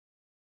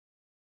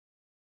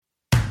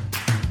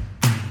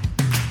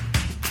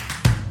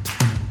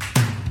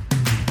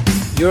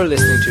You're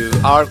listening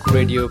to ARC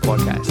Radio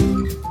Podcast.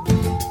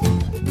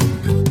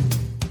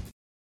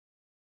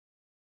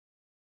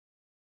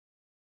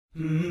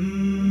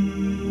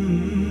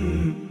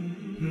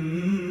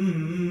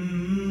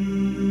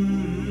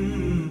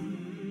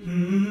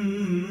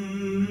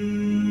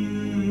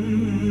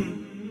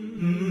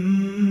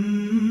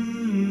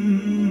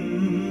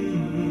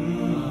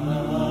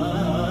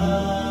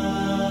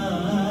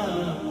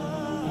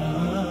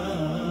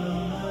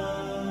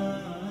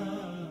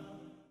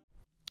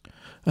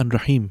 And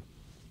Rahim,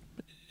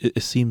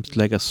 it seems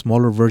like a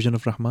smaller version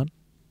of Rahman.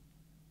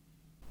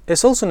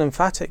 It's also an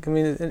emphatic. I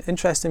mean,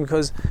 interesting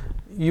because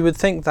you would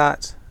think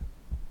that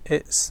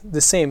it's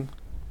the same,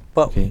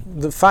 but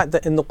the fact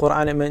that in the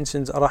Quran it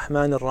mentions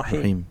Ar-Rahman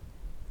Ar-Rahim,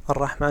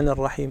 Ar-Rahman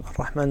Ar-Rahim,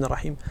 Ar-Rahman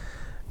Ar-Rahim,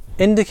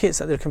 indicates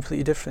that they're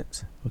completely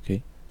different.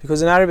 Okay.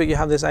 Because in Arabic you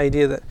have this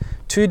idea that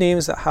two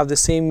names that have the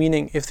same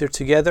meaning, if they're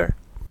together,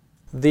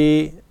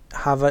 they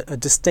have a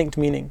distinct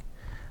meaning,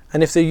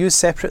 and if they're used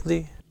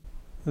separately,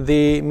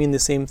 they mean the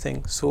same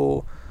thing.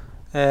 So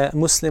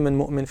Muslim and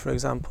Mu'min, for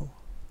example,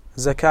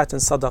 Zakat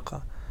and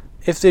Sadaqah,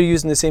 if they're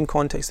used in the same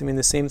context, they mean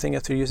the same thing.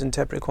 If they're used in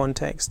separate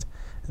context,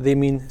 they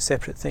mean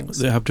separate things.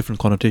 They have different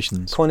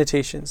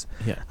connotations.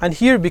 Yeah. And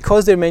here,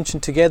 because they're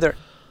mentioned together,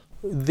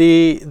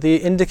 they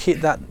indicate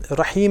that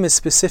Rahim is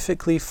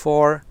specifically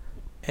for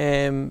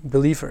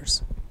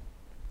believers.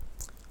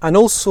 And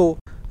also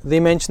they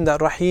mention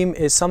that Rahim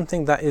is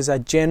something that is a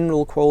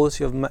general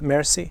quality of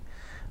mercy,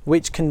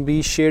 which can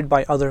be shared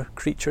by other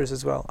creatures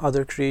as well,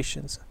 other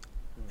creations.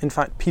 In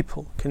fact,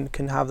 people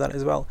can have that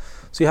as well.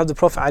 So you have the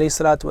Prophet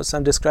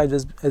ﷺ described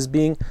as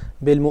being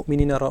bil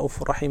mu'minina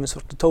ra'ufur rahim,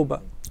 Surah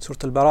Tawbah, Surah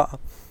Al-Bara'ah,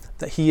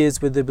 that he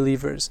is with the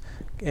believers,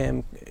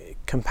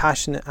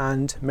 compassionate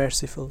and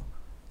merciful,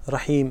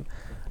 Rahim.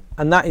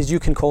 And that is, you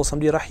can call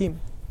somebody Rahim.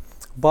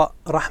 But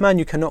Rahman,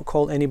 you cannot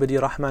call anybody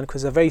Rahman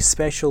because it's a very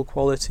special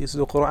quality. So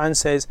the Quran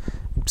says,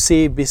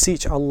 say,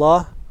 beseech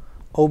Allah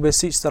or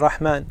beseech the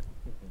Rahman.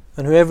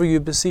 And whoever you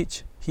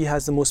beseech, he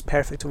has the most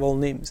perfect of all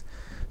names.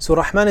 So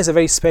Rahman is a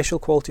very special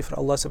quality for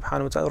Allah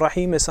subhanahu wa ta'ala.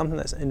 Rahim is something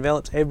that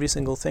envelops every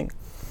single thing.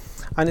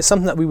 And it's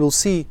something that we will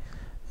see.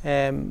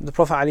 The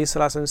Prophet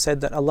ﷺ said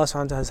that Allah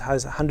subhanahu wa ta'ala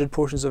has 100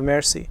 portions of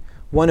mercy,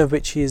 one of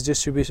which he is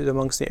distributed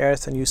amongst the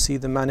earth, and you see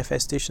the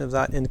manifestation of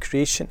that in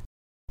creation.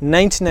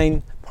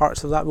 99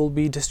 parts of that will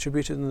be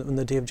distributed on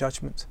the Day of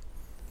Judgment.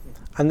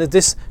 And that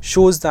this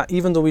shows that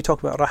even though we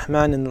talk about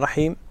Rahman and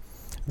Rahim,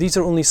 these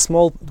are only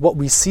small, what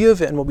we see of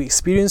it and what we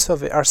experience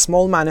of it are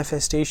small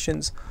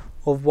manifestations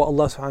of what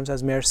Allah subhanahu wa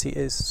ta'ala's mercy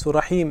is. So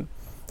Rahim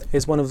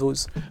is one of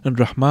those. And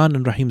Rahman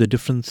and Rahim, the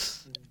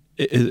difference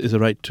is a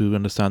right to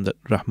understand that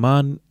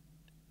Rahman,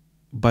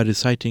 by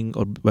reciting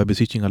or by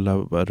beseeching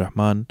Allah,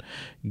 Rahman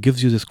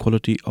gives you this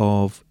quality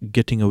of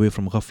getting away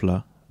from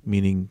ghafla,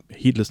 meaning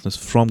heedlessness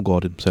from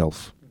God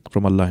himself,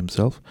 from Allah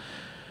himself.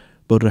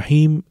 But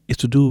Rahim is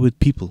to do with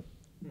people.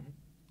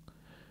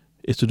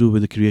 It's to do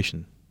with the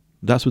creation.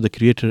 That's with the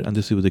creator, and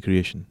this is with the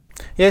creation.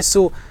 Yes,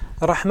 so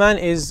Rahman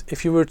is,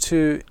 if you were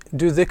to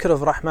do dhikr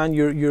of Rahman,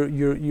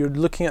 you're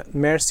looking at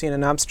mercy in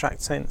an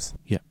abstract sense.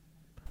 Yeah.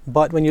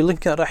 But when you're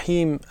looking at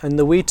Rahim and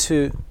the way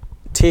to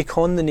take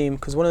on the name,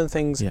 because one of the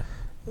things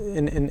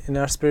in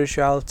our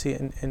spirituality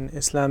in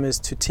Islam is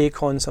to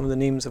take on some of the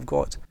names of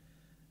God.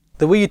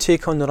 The way you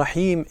take on the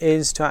Rahim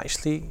is to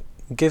actually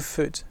give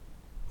food,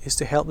 is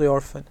to help the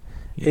orphan,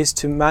 is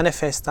to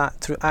manifest that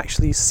through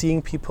actually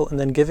seeing people and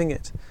then giving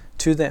it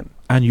to them.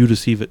 And you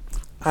receive it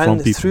from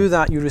people. And through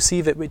that you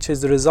receive it, which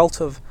is the result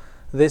of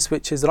this,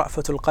 which is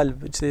Ra'fatul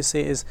Qalb, which they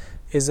say is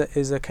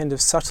a kind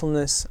of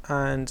subtleness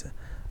and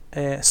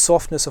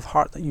softness of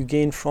heart that you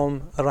gain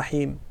from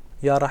Rahim.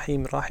 Ya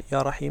Rahim,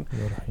 Ya Rahim.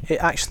 It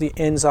actually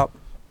ends up,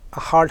 a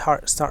hard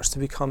heart starts to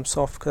become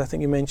soft, because I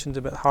think you mentioned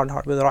about hard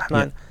heart with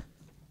Rahman.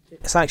 Yeah.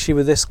 It's actually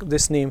with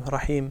this name,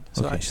 Rahim.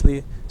 So it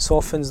actually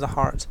softens the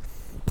heart.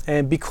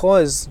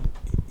 Because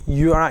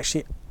you are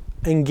actually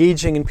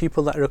engaging in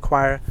people that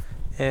require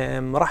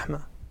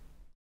rahmah.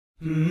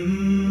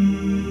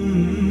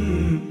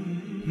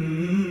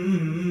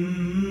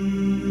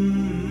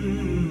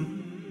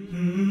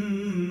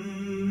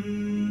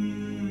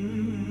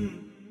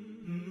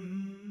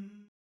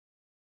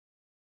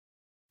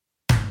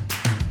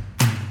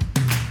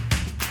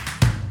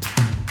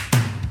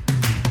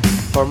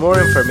 For more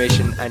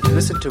information and to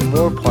listen to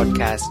more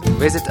podcasts,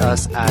 visit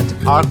us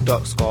at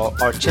arc.score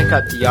or check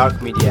out the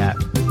ARC Media app.